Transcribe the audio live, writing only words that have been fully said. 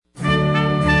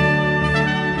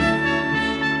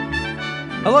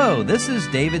Hello, this is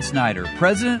David Snyder,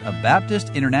 President of Baptist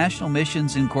International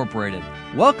Missions Incorporated,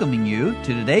 welcoming you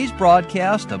to today's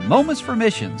broadcast of Moments for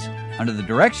Missions under the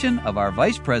direction of our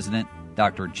Vice President,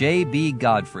 Dr. J.B.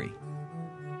 Godfrey.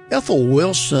 Ethel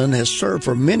Wilson has served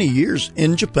for many years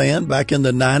in Japan. Back in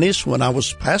the 90s when I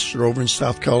was pastor over in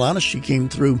South Carolina, she came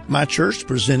through my church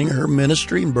presenting her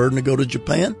ministry and burden to go to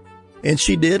Japan. And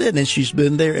she did it, and she's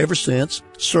been there ever since,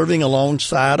 serving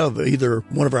alongside of either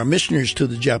one of our missionaries to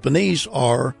the Japanese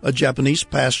or a Japanese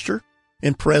pastor.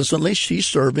 And presently, she's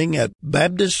serving at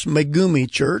Baptist Megumi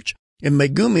Church. And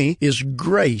Megumi is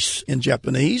grace in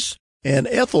Japanese. And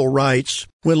Ethel writes,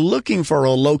 when looking for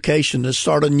a location to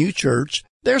start a new church,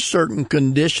 there are certain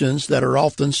conditions that are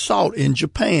often sought in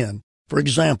Japan. For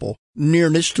example,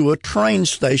 nearness to a train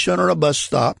station or a bus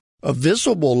stop, a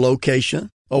visible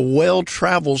location, a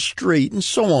well-traveled street, and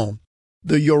so on.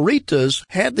 The Yoritas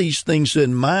had these things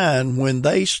in mind when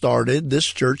they started this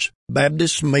church,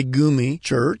 Baptist Megumi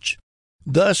Church.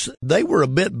 Thus, they were a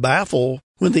bit baffled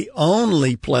when the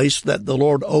only place that the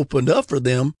Lord opened up for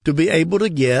them to be able to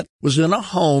get was in a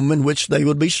home in which they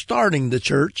would be starting the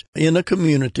church in a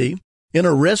community, in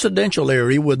a residential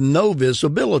area with no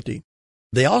visibility.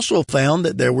 They also found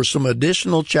that there were some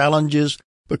additional challenges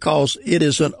because it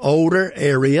is an older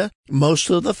area. Most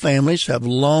of the families have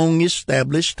long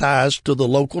established ties to the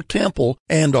local temple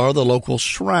and are the local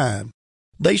shrine.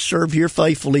 They serve here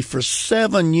faithfully for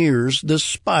 7 years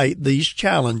despite these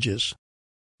challenges.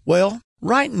 Well,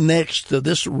 right next to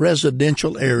this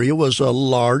residential area was a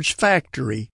large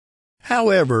factory.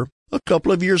 However, a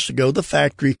couple of years ago, the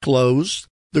factory closed.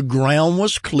 The ground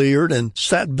was cleared and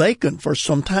sat vacant for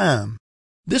some time.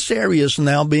 This area is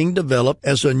now being developed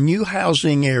as a new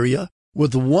housing area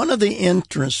with one of the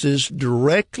entrances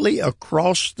directly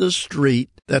across the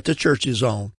street that the church is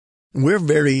on. We're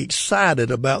very excited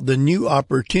about the new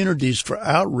opportunities for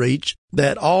outreach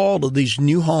that all of these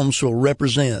new homes will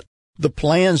represent. The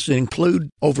plans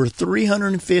include over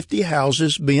 350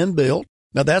 houses being built.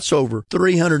 Now that's over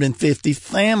 350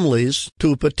 families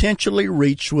to potentially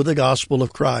reach with the gospel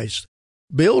of Christ.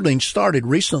 Building started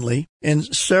recently, and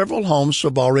several homes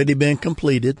have already been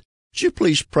completed. Would you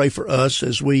please pray for us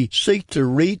as we seek to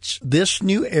reach this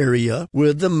new area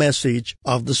with the message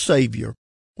of the Savior?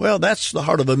 Well, that's the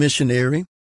heart of a missionary.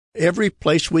 Every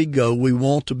place we go, we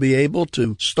want to be able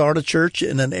to start a church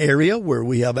in an area where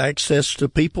we have access to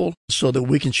people so that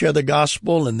we can share the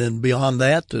gospel, and then beyond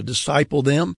that, to disciple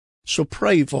them. So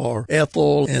pray for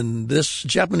Ethel and this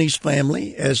Japanese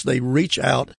family as they reach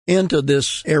out into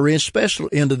this area, especially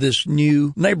into this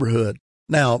new neighborhood.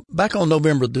 Now, back on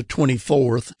November the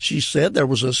 24th, she said there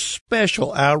was a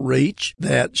special outreach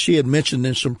that she had mentioned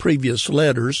in some previous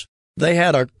letters. They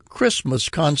had a Christmas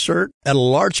concert at a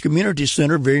large community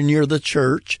center very near the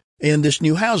church in this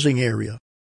new housing area.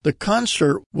 The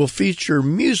concert will feature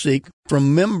music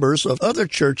from members of other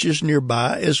churches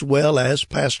nearby, as well as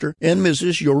Pastor and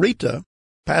Mrs. Yorita.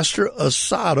 Pastor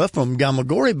Asada from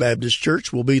Gamagori Baptist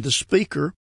Church will be the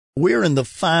speaker. We're in the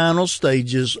final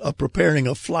stages of preparing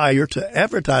a flyer to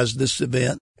advertise this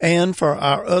event and for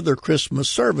our other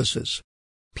Christmas services.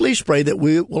 Please pray that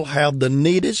we will have the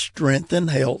needed strength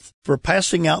and health for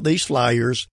passing out these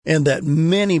flyers and that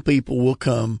many people will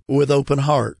come with open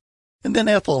heart. And then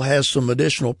Ethel has some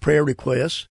additional prayer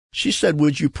requests. She said,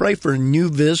 would you pray for new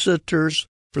visitors,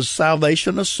 for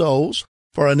salvation of souls,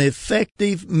 for an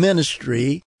effective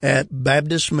ministry at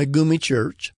Baptist Megumi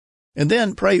Church, and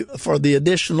then pray for the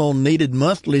additional needed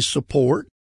monthly support.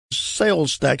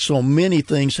 Sales tax on many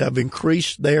things have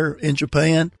increased there in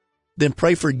Japan. Then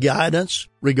pray for guidance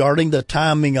regarding the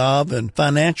timing of and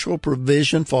financial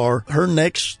provision for her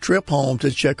next trip home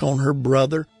to check on her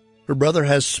brother. Her brother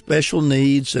has special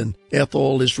needs, and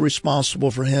Ethel is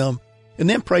responsible for him. And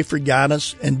then pray for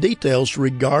guidance and details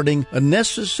regarding a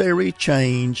necessary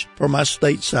change for my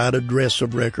stateside address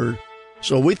of record.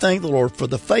 So we thank the Lord for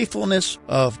the faithfulness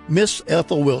of Miss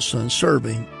Ethel Wilson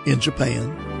serving in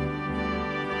Japan.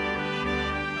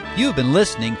 You've been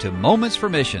listening to Moments for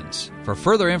Missions. For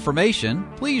further information,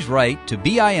 please write to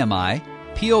BIMI,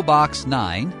 P.O. Box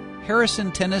 9,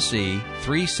 Harrison, Tennessee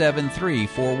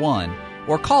 37341.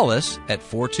 Or call us at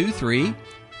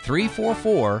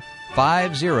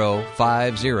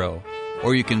 423-344-5050.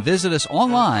 Or you can visit us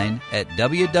online at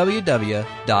www.bimi.org.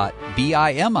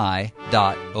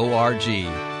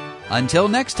 Until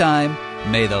next time,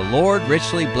 may the Lord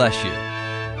richly bless you.